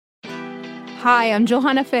Hi, I'm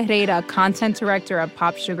Johanna Ferreira, content director at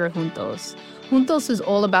Pop Sugar Juntos. Juntos is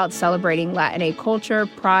all about celebrating Latinx culture,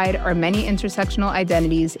 pride, our many intersectional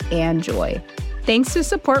identities, and joy. Thanks to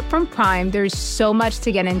support from Prime, there's so much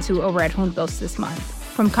to get into over at Juntos this month.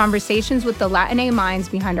 From conversations with the Latinx minds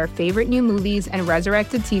behind our favorite new movies and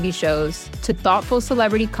resurrected TV shows, to thoughtful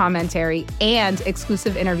celebrity commentary and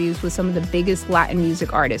exclusive interviews with some of the biggest Latin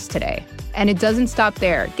music artists today. And it doesn't stop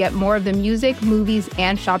there. Get more of the music, movies,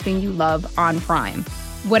 and shopping you love on Prime.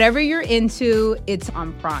 Whatever you're into, it's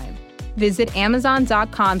on Prime. Visit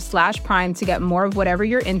Amazon.com/Prime to get more of whatever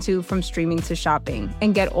you're into, from streaming to shopping.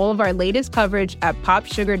 And get all of our latest coverage at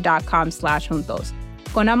popsugar.com/juntos.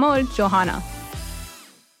 Con amor, Johanna.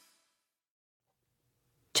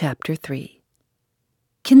 Chapter 3.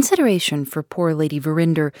 Consideration for poor Lady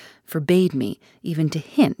Verinder forbade me even to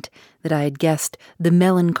hint that I had guessed the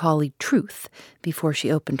melancholy truth before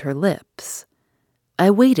she opened her lips.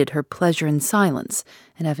 I waited her pleasure in silence,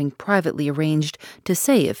 and having privately arranged to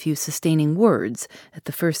say a few sustaining words at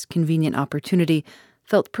the first convenient opportunity,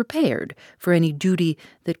 felt prepared for any duty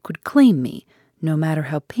that could claim me, no matter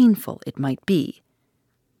how painful it might be.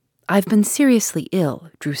 "I've been seriously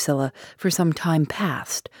ill, Drusilla, for some time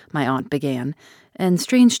past," my aunt began, and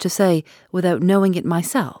strange to say, without knowing it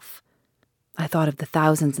myself. I thought of the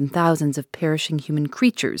thousands and thousands of perishing human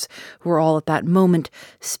creatures who were all at that moment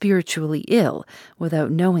spiritually ill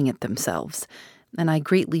without knowing it themselves, and I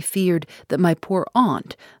greatly feared that my poor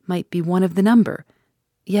aunt might be one of the number.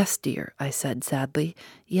 "Yes, dear," I said sadly,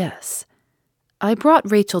 "yes." "I brought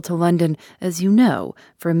Rachel to London, as you know,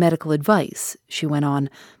 for medical advice," she went on.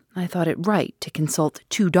 "I thought it right to consult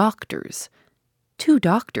 2 doctors. 2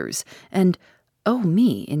 doctors, and, oh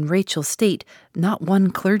me, in Rachel's state, not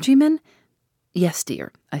one clergyman?" "Yes,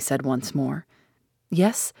 dear," I said once more.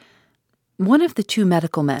 "Yes?" "One of the 2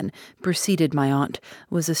 medical men," proceeded my aunt,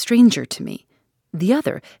 "was a stranger to me. The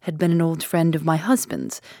other had been an old friend of my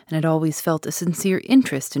husband's, and had always felt a sincere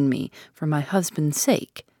interest in me for my husband's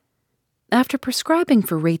sake. After prescribing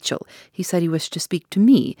for Rachel, he said he wished to speak to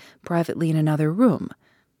me privately in another room.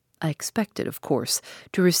 I expected, of course,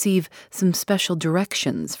 to receive some special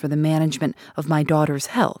directions for the management of my daughter's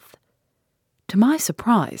health. To my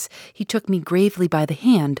surprise, he took me gravely by the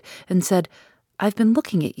hand and said, "I've been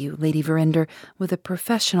looking at you, Lady Verinder, with a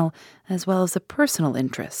professional as well as a personal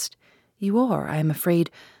interest. You are, I am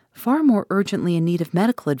afraid, far more urgently in need of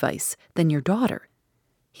medical advice than your daughter."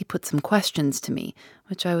 He put some questions to me,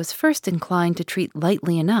 which I was first inclined to treat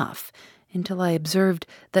lightly enough, until I observed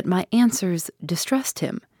that my answers distressed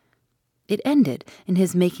him. It ended in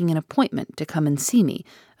his making an appointment to come and see me,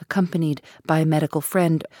 accompanied by a medical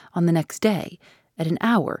friend, on the next day, at an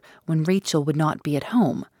hour when Rachel would not be at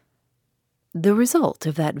home. The result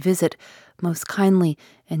of that visit, most kindly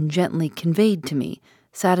and gently conveyed to me,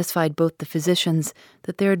 satisfied both the physicians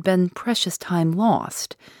that there had been precious time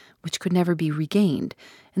lost, which could never be regained,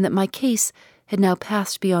 and that my case had now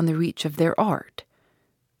passed beyond the reach of their art.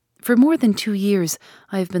 For more than 2 years,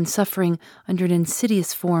 I have been suffering under an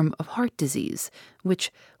insidious form of heart disease,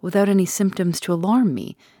 which, without any symptoms to alarm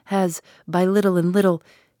me, has, by little and little,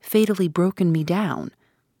 fatally broken me down.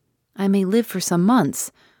 I may live for some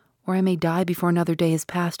months, or I may die before another day has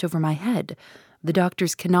passed over my head. The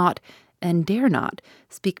doctors cannot, and dare not,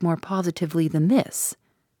 speak more positively than this.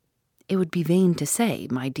 It would be vain to say,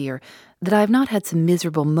 my dear, that I have not had some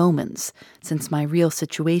miserable moments since my real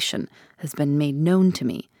situation has been made known to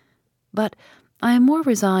me. But I am more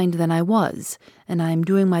resigned than I was, and I am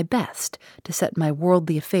doing my best to set my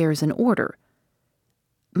worldly affairs in order.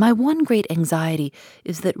 My one great anxiety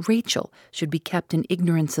is that Rachel should be kept in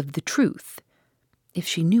ignorance of the truth. If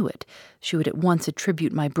she knew it, she would at once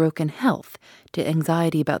attribute my broken health to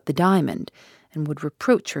anxiety about the diamond, and would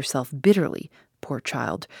reproach herself bitterly, poor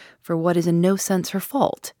child, for what is in no sense her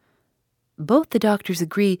fault. Both the doctors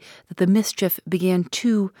agree that the mischief began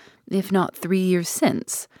 2, if not 3 years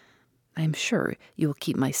since. I am sure you will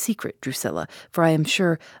keep my secret, Drusilla, for I am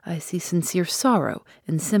sure I see sincere sorrow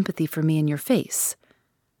and sympathy for me in your face.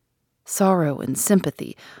 Sorrow and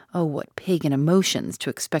sympathy, oh, what pagan emotions to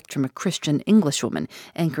expect from a Christian Englishwoman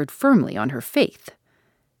anchored firmly on her faith.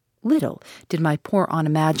 Little did my poor aunt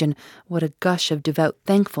imagine what a gush of devout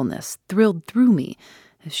thankfulness thrilled through me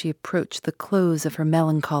as she approached the close of her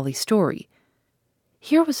melancholy story.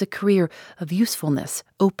 Here was a career of usefulness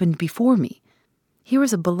opened before me. Here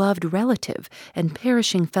was a beloved relative and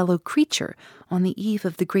perishing fellow creature on the eve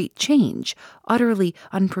of the great change, utterly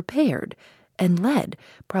unprepared, and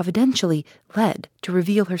providentially led, to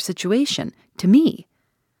reveal her situation to me.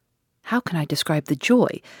 How can I describe the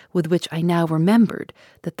joy with which I now remembered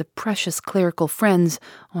that the precious clerical friends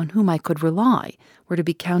on whom I could rely were to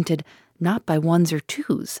be counted not by ones or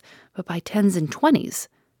twos, but by tens and twenties.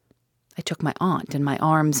 I took my aunt in my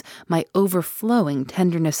arms. My overflowing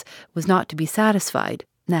tenderness was not to be satisfied,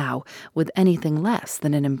 now, with anything less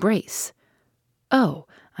than an embrace. "Oh,"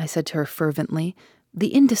 I said to her fervently,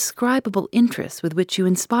 "the indescribable interest with which you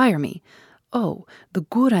inspire me. Oh, the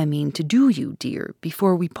good I mean to do you, dear,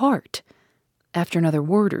 before we part." After another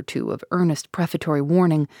word or two of earnest prefatory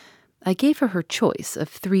warning, I gave her choice of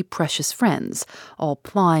 3 precious friends, all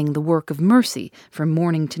plying the work of mercy from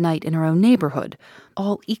morning to night in her own neighborhood,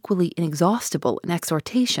 all equally inexhaustible in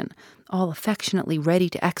exhortation, all affectionately ready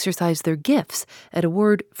to exercise their gifts at a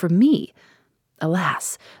word from me.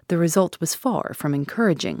 Alas, the result was far from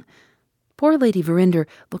encouraging. Poor Lady Verinder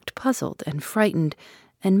looked puzzled and frightened,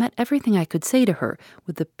 and met everything I could say to her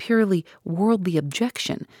with the purely worldly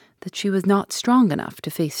objection that she was not strong enough to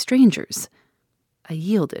face strangers. I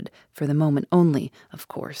yielded, for the moment only, of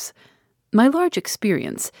course. My large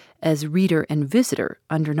experience as reader and visitor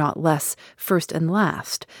under not less, first and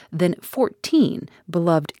last, than 14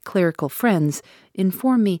 beloved clerical friends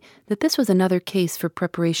informed me that this was another case for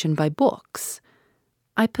preparation by books.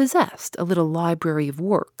 I possessed a little library of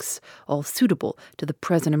works, all suitable to the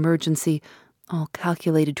present emergency, all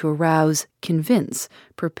calculated to arouse, convince,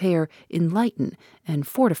 prepare, enlighten, and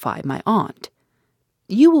fortify my aunt.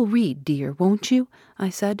 "You will read, dear, won't you?" I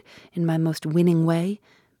said, in my most winning way.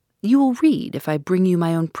 "You will read if I bring you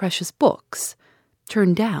my own precious books,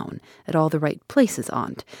 turned down at all the right places,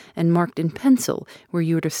 aunt, and marked in pencil where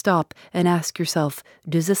you are to stop and ask yourself,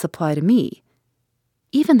 does this apply to me?"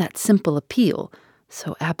 Even that simple appeal,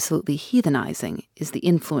 so absolutely heathenizing is the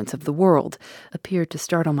influence of the world, appeared to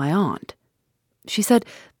startle my aunt. She said,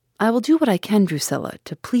 "I will do what I can, Drusilla,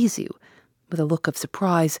 to please you," with a look of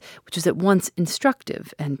surprise which was at once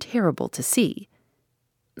instructive and terrible to see.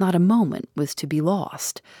 Not a moment was to be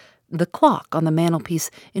lost. The clock on the mantelpiece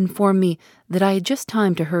informed me that I had just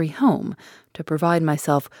time to hurry home, to provide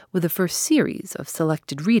myself with the first series of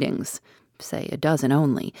selected readings, say a dozen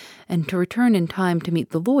only, and to return in time to meet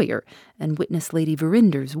the lawyer and witness Lady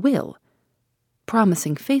Verinder's will.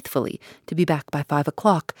 Promising faithfully to be back by 5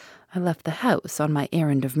 o'clock, I left the house on my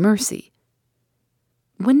errand of mercy.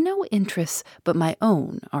 When no interests but my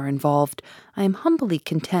own are involved, I am humbly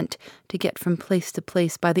content to get from place to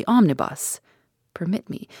place by the omnibus. Permit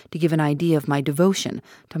me to give an idea of my devotion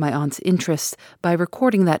to my aunt's interests by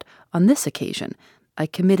recording that, on this occasion, I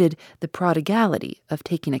committed the prodigality of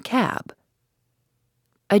taking a cab.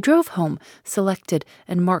 I drove home, selected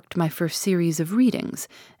and marked my first series of readings,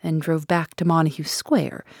 and drove back to Montague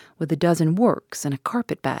Square with a dozen works and a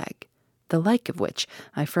carpet-bag, the like of which,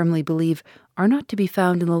 I firmly believe, are not to be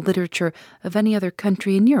found in the literature of any other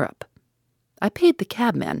country in Europe. I paid the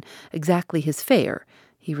cabman exactly his fare.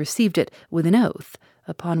 He received it with an oath,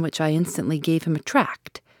 upon which I instantly gave him a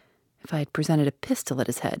tract. If I had presented a pistol at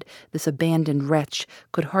his head, this abandoned wretch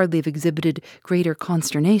could hardly have exhibited greater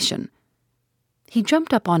consternation. He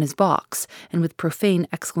jumped up on his box, and with profane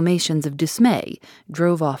exclamations of dismay,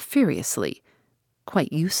 drove off furiously.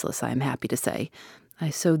 Quite useless, I am happy to say. I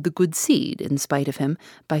sowed the good seed, in spite of him,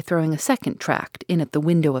 by throwing a second tract in at the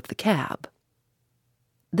window of the cab.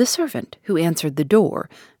 The servant who answered the door,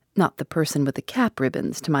 not the person with the cap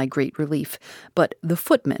ribbons to my great relief, but the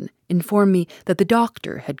footman, informed me that the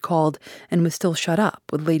doctor had called and was still shut up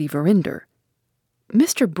with Lady Verinder.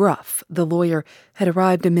 Mr. Bruff, the lawyer, had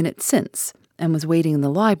arrived a minute since, and was waiting in the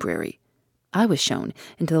library. I was shown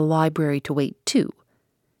into the library to wait too.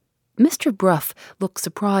 Mr. Bruff looked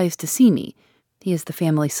surprised to see me. He is the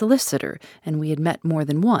family solicitor, and we had met more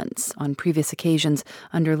than once, on previous occasions,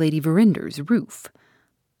 under Lady Verinder's roof.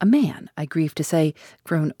 A man, I grieve to say,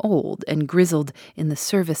 grown old and grizzled in the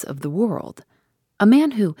service of the world. A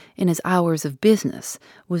man who, in his hours of business,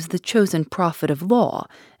 was the chosen prophet of law,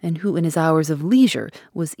 and who, in his hours of leisure,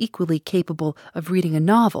 was equally capable of reading a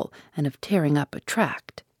novel and of tearing up a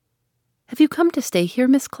tract. "Have you come to stay here,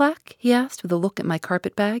 Miss Clack?" he asked, with a look at my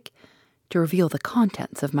carpet-bag. To reveal the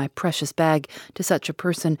contents of my precious bag to such a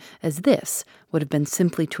person as this would have been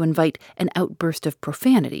simply to invite an outburst of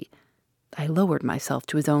profanity. I lowered myself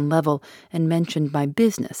to his own level and mentioned my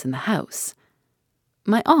business in the house.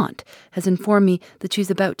 "My aunt has informed me that she is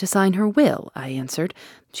about to sign her will," I answered.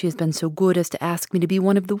 "She has been so good as to ask me to be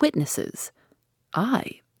one of the witnesses."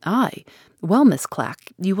 "Aye. Well, Miss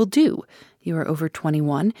Clack, you will do. You are over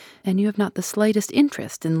 21, and you have not the slightest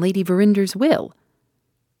interest in Lady Verinder's will."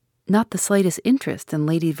 Not the slightest interest in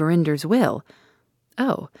Lady Verinder's will.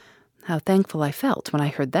 Oh, how thankful I felt when I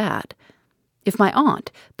heard that. If my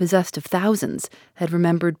aunt, possessed of thousands, had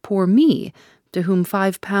remembered poor me, to whom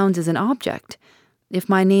 £5 is an object, if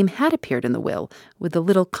my name had appeared in the will, with the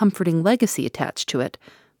little comforting legacy attached to it,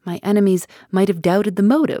 My enemies might have doubted the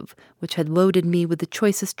motive which had loaded me with the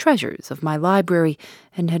choicest treasures of my library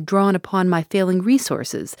and had drawn upon my failing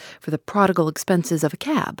resources for the prodigal expenses of a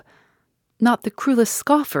cab. Not the cruelest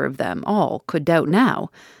scoffer of them all could doubt now.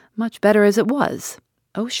 Much better as it was.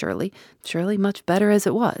 Oh, surely, much better as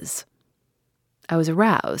it was. I was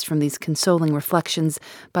aroused from these consoling reflections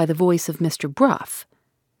by the voice of Mr. Bruff.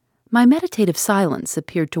 My meditative silence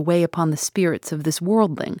appeared to weigh upon the spirits of this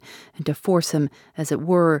worldling, and to force him, as it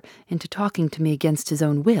were, into talking to me against his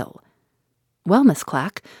own will. "Well, Miss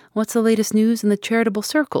Clack, what's the latest news in the charitable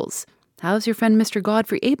circles? How's your friend Mr.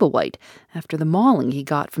 Godfrey Ablewhite, after the mauling he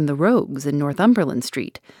got from the rogues in Northumberland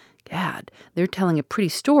Street? Gad, they're telling a pretty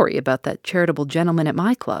story about that charitable gentleman at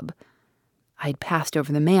my club." I had passed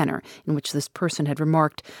over the manner in which this person had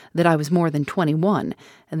remarked that I was more than 21,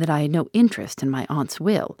 and that I had no interest in my aunt's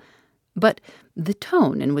will. But the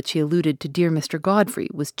tone in which he alluded to dear Mr. Godfrey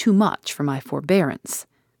was too much for my forbearance.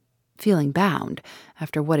 Feeling bound,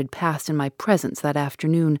 after what had passed in my presence that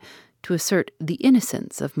afternoon, to assert the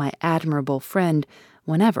innocence of my admirable friend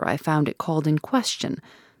whenever I found it called in question,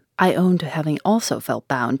 I own to having also felt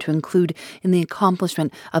bound to include in the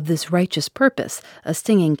accomplishment of this righteous purpose a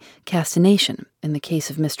stinging castignation in the case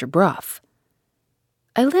of Mr. Bruff.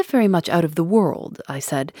 "I live very much out of the world," I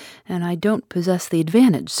said, "and I don't possess the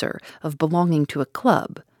advantage, sir, of belonging to a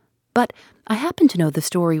club. But I happen to know the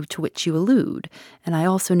story to which you allude, and I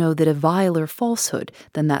also know that a viler falsehood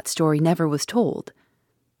than that story never was told.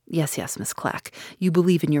 Yes, Miss Clack, you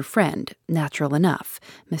believe in your friend, natural enough.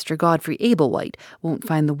 Mr. Godfrey Ablewhite won't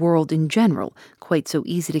find the world in general quite so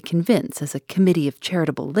easy to convince as a committee of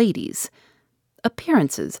charitable ladies.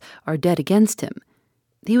 Appearances are dead against him.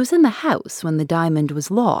 He was in the house when the diamond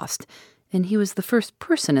was lost, and he was the first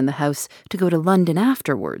person in the house to go to London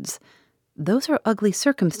afterwards. Those are ugly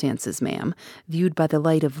circumstances, ma'am, viewed by the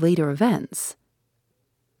light of later events.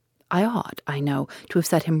 I ought, I know, to have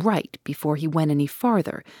set him right before he went any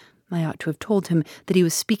farther. I ought to have told him that he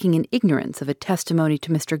was speaking in ignorance of a testimony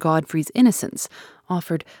to Mr. Godfrey's innocence,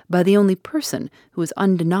 offered by the only person who was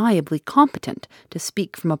undeniably competent to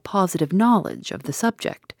speak from a positive knowledge of the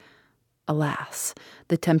subject. Alas,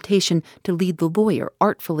 the temptation to lead the lawyer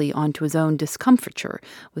artfully on to his own discomfiture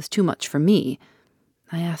was too much for me.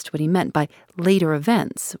 I asked what he meant by later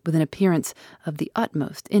events with an appearance of the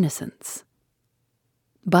utmost innocence.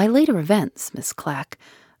 "By later events, Miss Clack,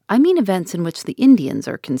 I mean events in which the Indians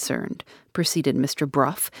are concerned," proceeded Mr.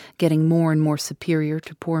 Bruff, getting more and more superior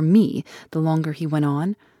to poor me the longer he went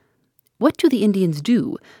on. "What do the Indians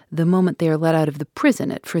do the moment they are let out of the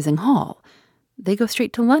prison at Frizzing Hall? They go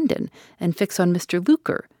straight to London and fix on Mr.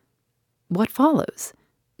 Luker. What follows?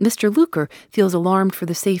 Mr. Luker feels alarmed for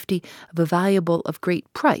the safety of a valuable of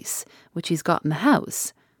great price, which he's got in the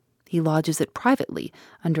house. He lodges it privately,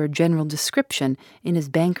 under a general description, in his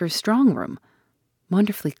banker's strong-room.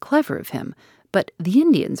 Wonderfully clever of him, but the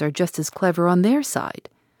Indians are just as clever on their side.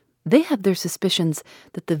 They have their suspicions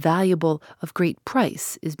that the valuable of great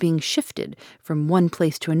price is being shifted from one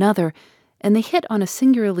place to another, and they hit on a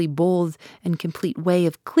singularly bold and complete way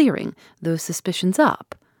of clearing those suspicions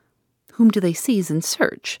up. Whom do they seize and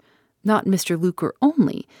search? Not Mr. Luker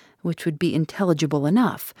only, which would be intelligible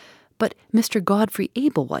enough, but Mr. Godfrey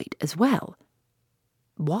Ablewhite as well.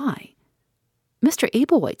 Why? Mr.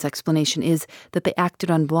 Ablewhite's explanation is that they acted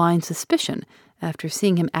on blind suspicion after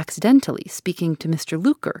seeing him accidentally speaking to Mr.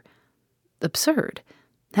 Luker. Absurd.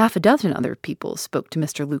 Half a dozen other people spoke to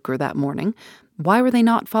Mr. Luker that morning. Why were they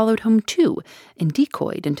not followed home too, and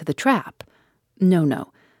decoyed into the trap?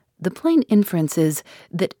 No. The plain inference is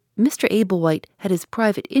that Mr. Ablewhite had his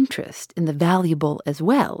private interest in the valuable as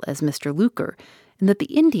well as Mr. Luker, and that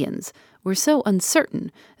the Indians were so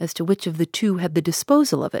uncertain as to which of the two had the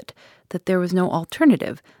disposal of it that there was no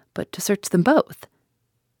alternative but to search them both.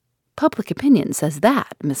 Public opinion says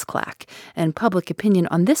that, Miss Clack, and public opinion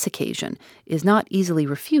on this occasion is not easily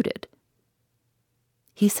refuted."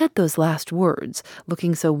 He said those last words,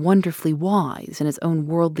 looking so wonderfully wise in his own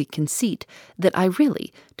worldly conceit that I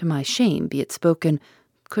really, to my shame be it spoken,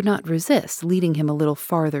 could not resist leading him a little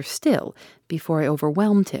farther still before I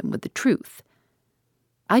overwhelmed him with the truth.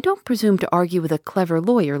 "I don't presume to argue with a clever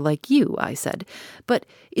lawyer like you," I said, "but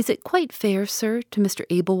is it quite fair, sir, to Mr.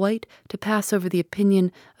 Ablewhite to pass over the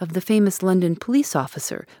opinion of the famous London police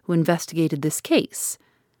officer who investigated this case?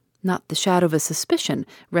 Not the shadow of a suspicion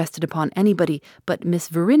rested upon anybody but Miss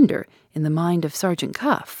Verinder in the mind of Sergeant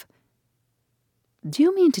Cuff." "Do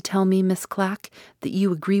you mean to tell me, Miss Clack, that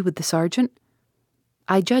you agree with the sergeant?"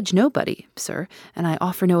 "I judge nobody, sir, and I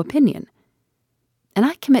offer no opinion." And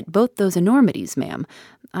I commit both those enormities, ma'am.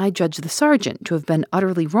 I judge the sergeant to have been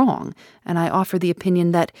utterly wrong, and I offer the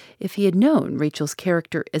opinion that if he had known Rachel's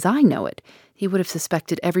character as I know it, he would have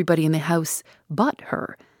suspected everybody in the house but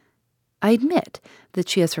her. I admit that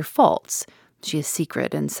she has her faults. She is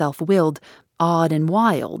secret and self-willed, odd and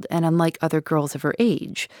wild, and unlike other girls of her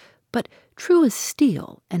age, but true as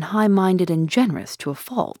steel and high-minded and generous to a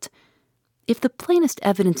fault. If the plainest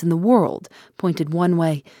evidence in the world pointed one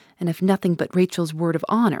way, and if nothing but Rachel's word of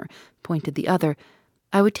honor pointed the other,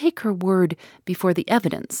 I would take her word before the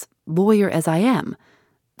evidence, lawyer as I am.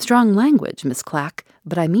 Strong language, Miss Clack,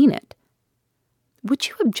 but I mean it. Would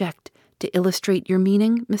you object to illustrate your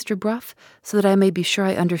meaning, Mr. Bruff, so that I may be sure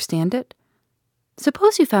I understand it?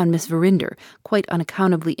 Suppose you found Miss Verinder quite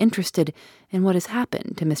unaccountably interested in what has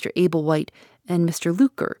happened to Mr. Ablewhite and Mr.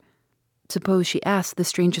 Luker. Suppose she asked the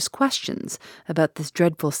strangest questions about this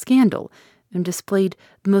dreadful scandal and displayed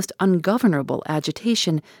the most ungovernable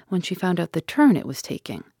agitation when she found out the turn it was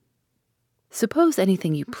taking. Suppose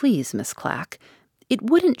anything you please, Miss Clack. It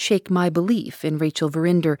wouldn't shake my belief in Rachel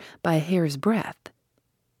Verinder by a hair's breadth.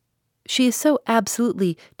 She is so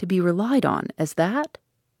absolutely to be relied on as that?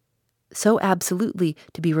 So absolutely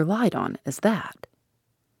to be relied on as that.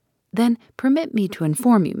 Then permit me to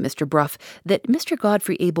inform you, Mr. Bruff, that Mr.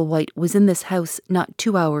 Godfrey Ablewhite was in this house not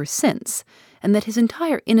 2 hours since, and that his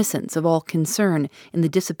entire innocence of all concern in the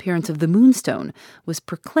disappearance of the Moonstone was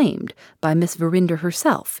proclaimed by Miss Verinder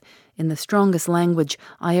herself in the strongest language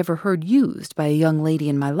I ever heard used by a young lady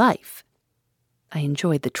in my life. I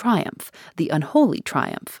enjoyed the triumph, the unholy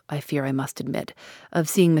triumph, I fear I must admit, of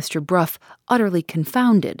seeing Mr. Bruff utterly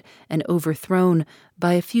confounded and overthrown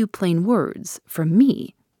by a few plain words from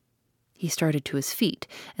me. He started to his feet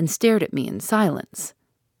and stared at me in silence.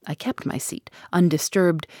 I kept my seat,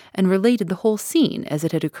 undisturbed, and related the whole scene as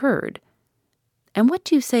it had occurred. "And what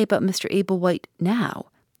do you say about Mr. Ablewhite now?"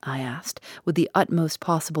 I asked, with the utmost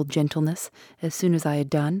possible gentleness, as soon as I had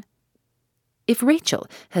done. "If Rachel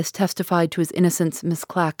has testified to his innocence, Miss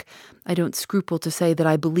Clack, I don't scruple to say that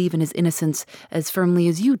I believe in his innocence as firmly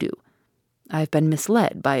as you do. I have been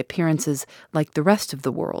misled by appearances like the rest of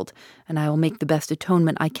the world, and I will make the best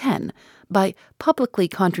atonement I can by publicly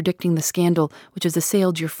contradicting the scandal which has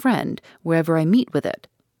assailed your friend wherever I meet with it.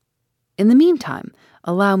 In the meantime,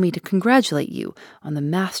 allow me to congratulate you on the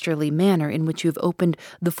masterly manner in which you have opened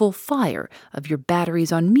the full fire of your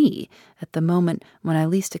batteries on me at the moment when I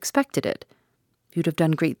least expected it. You'd have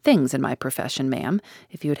done great things in my profession, ma'am,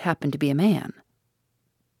 if you had happened to be a man."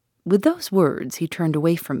 With those words he turned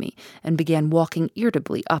away from me and began walking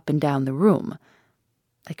irritably up and down the room.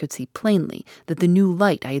 I could see plainly that the new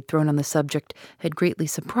light I had thrown on the subject had greatly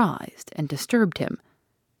surprised and disturbed him.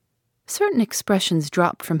 Certain expressions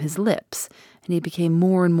dropped from his lips, and he became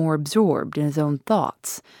more and more absorbed in his own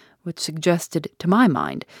thoughts, which suggested to my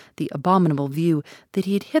mind the abominable view that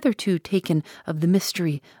he had hitherto taken of the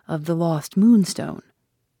mystery of the lost Moonstone.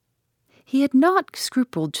 He had not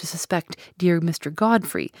scrupled to suspect dear Mr.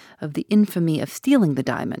 Godfrey of the infamy of stealing the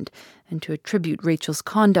diamond, and to attribute Rachel's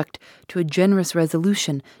conduct to a generous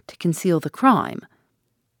resolution to conceal the crime.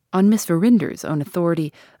 On Miss Verinder's own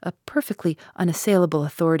authority, a perfectly unassailable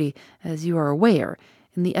authority, as you are aware,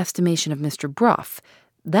 in the estimation of Mr. Bruff,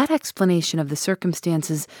 that explanation of the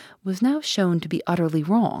circumstances was now shown to be utterly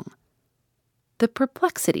wrong. The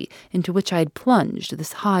perplexity into which I had plunged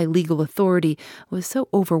this high legal authority was so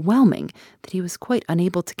overwhelming that he was quite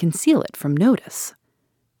unable to conceal it from notice.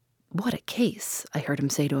 "What a case," I heard him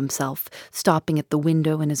say to himself, stopping at the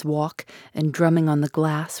window in his walk and drumming on the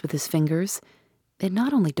glass with his fingers. "It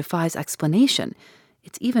not only defies explanation,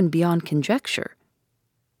 it's even beyond conjecture."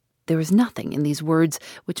 There was nothing in these words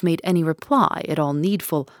which made any reply at all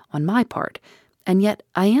needful on my part, and yet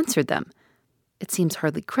I answered them. It seems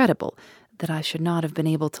hardly credible that I should not have been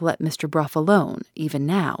able to let Mr. Bruff alone, even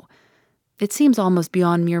now. It seems almost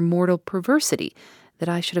beyond mere mortal perversity that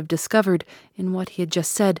I should have discovered in what he had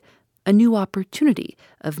just said a new opportunity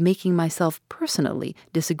of making myself personally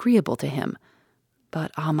disagreeable to him.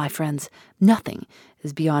 But, my friends, nothing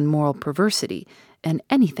is beyond moral perversity, and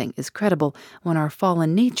anything is credible when our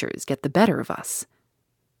fallen natures get the better of us.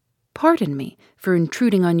 "Pardon me for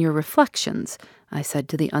intruding on your reflections," I said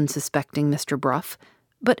to the unsuspecting Mr. Bruff,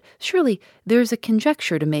 "but surely there is a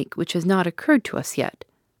conjecture to make which has not occurred to us yet."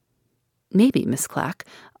 "Maybe, Miss Clack.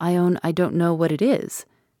 I own I don't know what it is."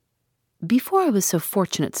 "Before I was so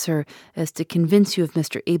fortunate, sir, as to convince you of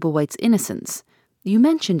Mr. Ablewhite's innocence, you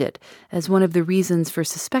mentioned it as one of the reasons for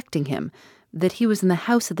suspecting him, that he was in the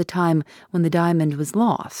house at the time when the diamond was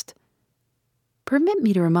lost. Permit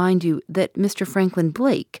me to remind you that Mr. Franklin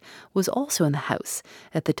Blake was also in the house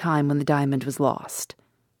at the time when the diamond was lost."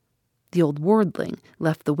 The old worldling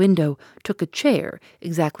left the window, took a chair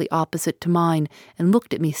exactly opposite to mine, and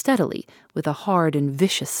looked at me steadily with a hard and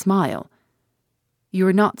vicious smile. "You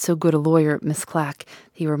are not so good a lawyer, Miss Clack,"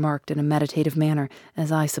 he remarked in a meditative manner,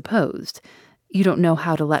 "as I supposed. You don't know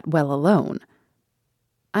how to let well alone."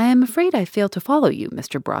 "I am afraid I fail to follow you,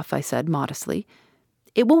 Mr. Bruff," I said modestly.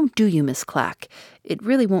 "It won't do you, Miss Clack. It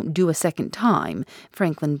really won't do a second time.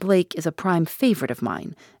 Franklin Blake is a prime favorite of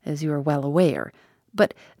mine, as you are well aware.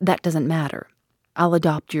 But that doesn't matter. I'll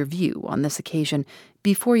adopt your view on this occasion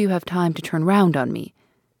before you have time to turn round on me.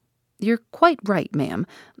 You're quite right, ma'am.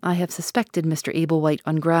 I have suspected Mr. Ablewhite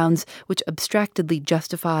on grounds which abstractedly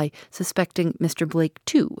justify suspecting Mr. Blake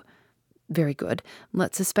too. Very good.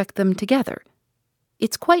 Let's suspect them together.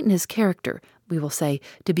 It's quite in his character, we will say,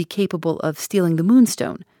 to be capable of stealing the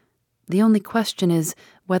Moonstone. The only question is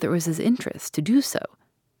whether it was his interest to do so."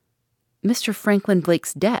 "Mr. Franklin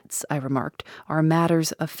Blake's debts," I remarked, "are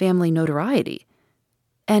matters of family notoriety.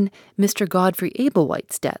 And Mr. Godfrey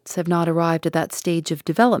Ablewhite's debts have not arrived at that stage of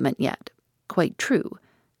development yet. Quite true.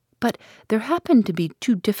 But there happen to be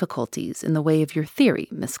two difficulties in the way of your theory,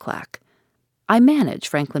 Miss Clack. I manage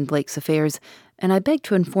Franklin Blake's affairs, and I beg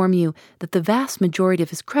to inform you that the vast majority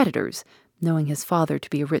of his creditors, knowing his father to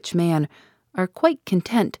be a rich man, are quite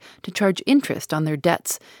content to charge interest on their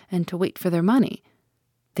debts and to wait for their money.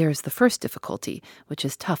 There is the first difficulty, which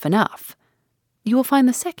is tough enough. You will find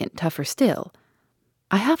the second tougher still.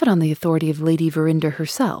 I have it on the authority of Lady Verinder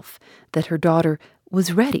herself that her daughter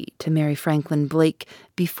was ready to marry Franklin Blake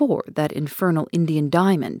before that infernal Indian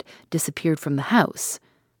diamond disappeared from the house.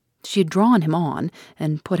 She had drawn him on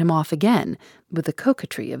and put him off again with the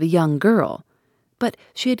coquetry of a young girl. But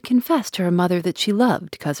she had confessed to her mother that she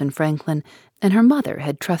loved Cousin Franklin, and her mother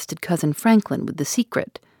had trusted Cousin Franklin with the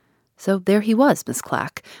secret. So there he was, Miss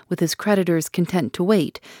Clack, with his creditors content to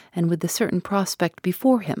wait, and with the certain prospect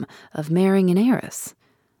before him of marrying an heiress.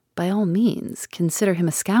 By all means, consider him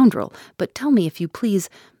a scoundrel, but tell me, if you please,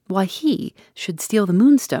 why he should steal the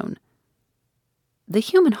Moonstone." "The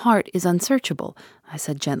human heart is unsearchable," I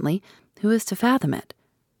said gently. "Who is to fathom it?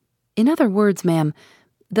 In other words, ma'am,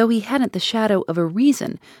 though he hadn't the shadow of a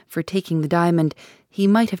reason for taking the diamond, he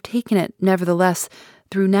might have taken it, nevertheless,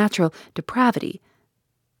 through natural depravity.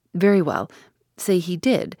 Very well, say he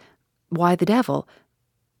did. Why the devil?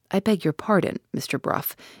 I beg your pardon, Mr.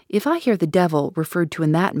 Bruff. If I hear the devil referred to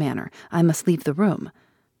in that manner, I must leave the room.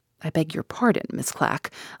 I beg your pardon, Miss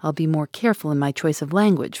Clack. I'll be more careful in my choice of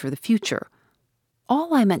language for the future.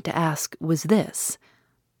 All I meant to ask was this.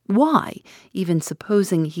 Why, even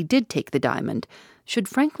supposing he did take the diamond, should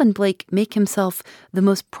Franklin Blake make himself the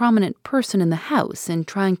most prominent person in the house in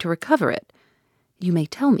trying to recover it? You may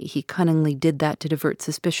tell me he cunningly did that to divert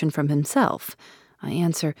suspicion from himself. I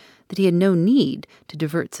answer that he had no need to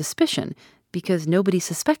divert suspicion, because nobody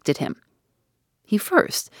suspected him. He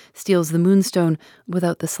first steals the Moonstone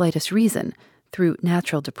without the slightest reason, through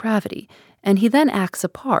natural depravity, and he then acts a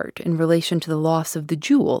part in relation to the loss of the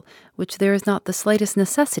jewel, which there is not the slightest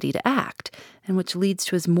necessity to act, and which leads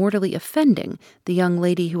to his mortally offending the young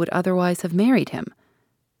lady who would otherwise have married him.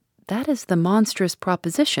 That is the monstrous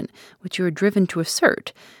proposition which you are driven to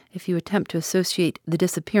assert if you attempt to associate the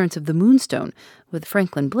disappearance of the Moonstone with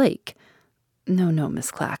Franklin Blake. No,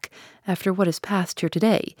 Miss Clack. After what has passed here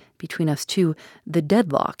today, between us two, the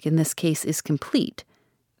deadlock in this case is complete.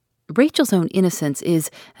 Rachel's own innocence is,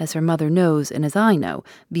 as her mother knows and as I know,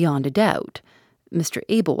 beyond a doubt. Mr.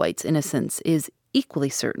 Ablewhite's innocence is equally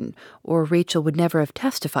certain, or Rachel would never have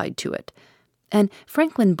testified to it. And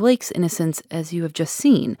Franklin Blake's innocence, as you have just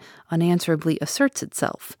seen, unanswerably asserts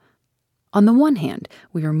itself. On the one hand,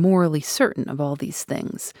 we are morally certain of all these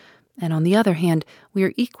things, and on the other hand, we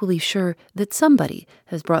are equally sure that somebody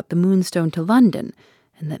has brought the Moonstone to London,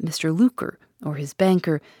 and that Mr. Luker, or his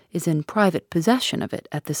banker, is in private possession of it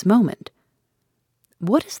at this moment.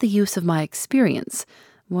 What is the use of my experience?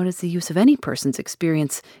 What is the use of any person's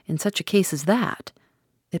experience in such a case as that?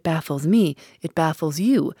 It baffles me, it baffles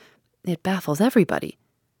you, it baffles everybody.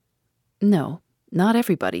 No, not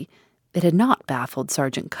everybody. It had not baffled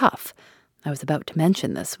Sergeant Cuff. I was about to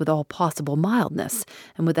mention this with all possible mildness,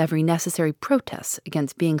 and with every necessary protest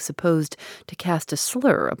against being supposed to cast a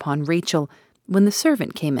slur upon Rachel, when the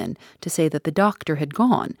servant came in to say that the doctor had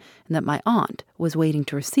gone, and that my aunt was waiting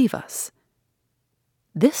to receive us.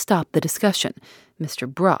 This stopped the discussion.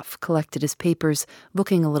 Mr. Bruff collected his papers,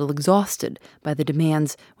 looking a little exhausted by the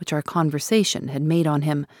demands which our conversation had made on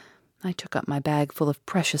him. I took up my bag full of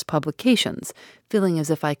precious publications, feeling as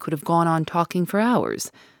if I could have gone on talking for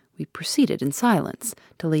hours. We proceeded in silence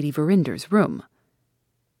to Lady Verinder's room.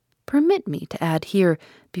 Permit me to add here,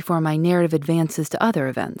 before my narrative advances to other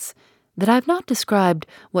events, that I have not described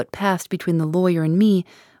what passed between the lawyer and me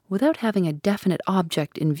without having a definite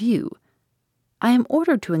object in view. I am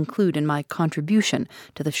ordered to include in my contribution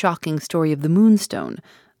to the shocking story of the Moonstone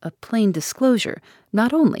a plain disclosure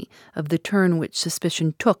not only of the turn which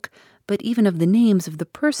suspicion took, but even of the names of the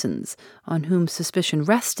persons on whom suspicion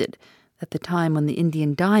rested at the time when the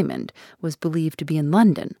Indian diamond was believed to be in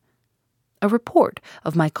London. A report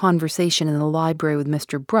of my conversation in the library with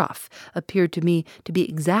Mr. Bruff appeared to me to be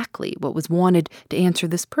exactly what was wanted to answer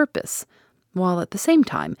this purpose, while at the same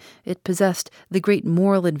time it possessed the great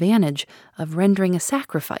moral advantage of rendering a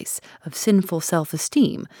sacrifice of sinful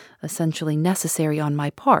self-esteem essentially necessary on my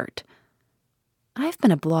part. I have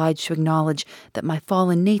been obliged to acknowledge that my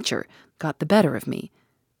fallen nature got the better of me.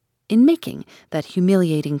 In making that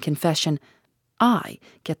humiliating confession, I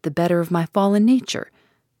get the better of my fallen nature.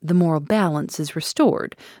 The moral balance is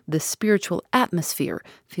restored. The spiritual atmosphere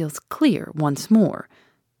feels clear once more.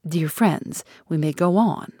 Dear friends, we may go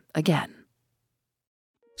on again.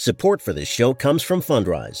 Support for this show comes from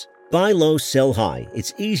Fundrise. Buy low, sell high.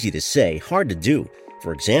 It's easy to say, hard to do.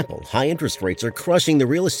 For example, high interest rates are crushing the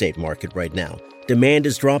real estate market right now. Demand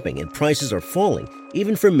is dropping and prices are falling,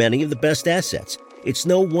 even for many of the best assets. It's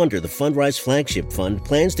no wonder the Fundrise Flagship Fund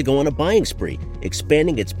plans to go on a buying spree,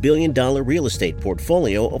 expanding its billion-dollar real estate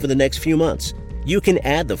portfolio over the next few months. You can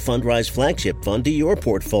add the Fundrise Flagship Fund to your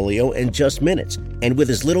portfolio in just minutes, and with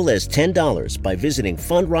as little as $10 by visiting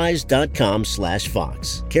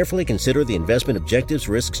fundrise.com/Fox. Carefully consider the investment objectives,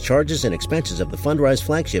 risks, charges, and expenses of the Fundrise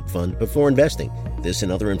Flagship Fund before investing. This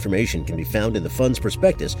and other information can be found in the fund's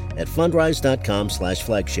prospectus at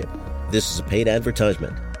fundrise.com/flagship. This is a paid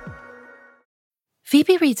advertisement.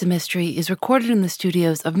 Phoebe Reads a Mystery is recorded in the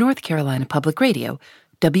studios of North Carolina Public Radio,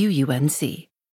 WUNC.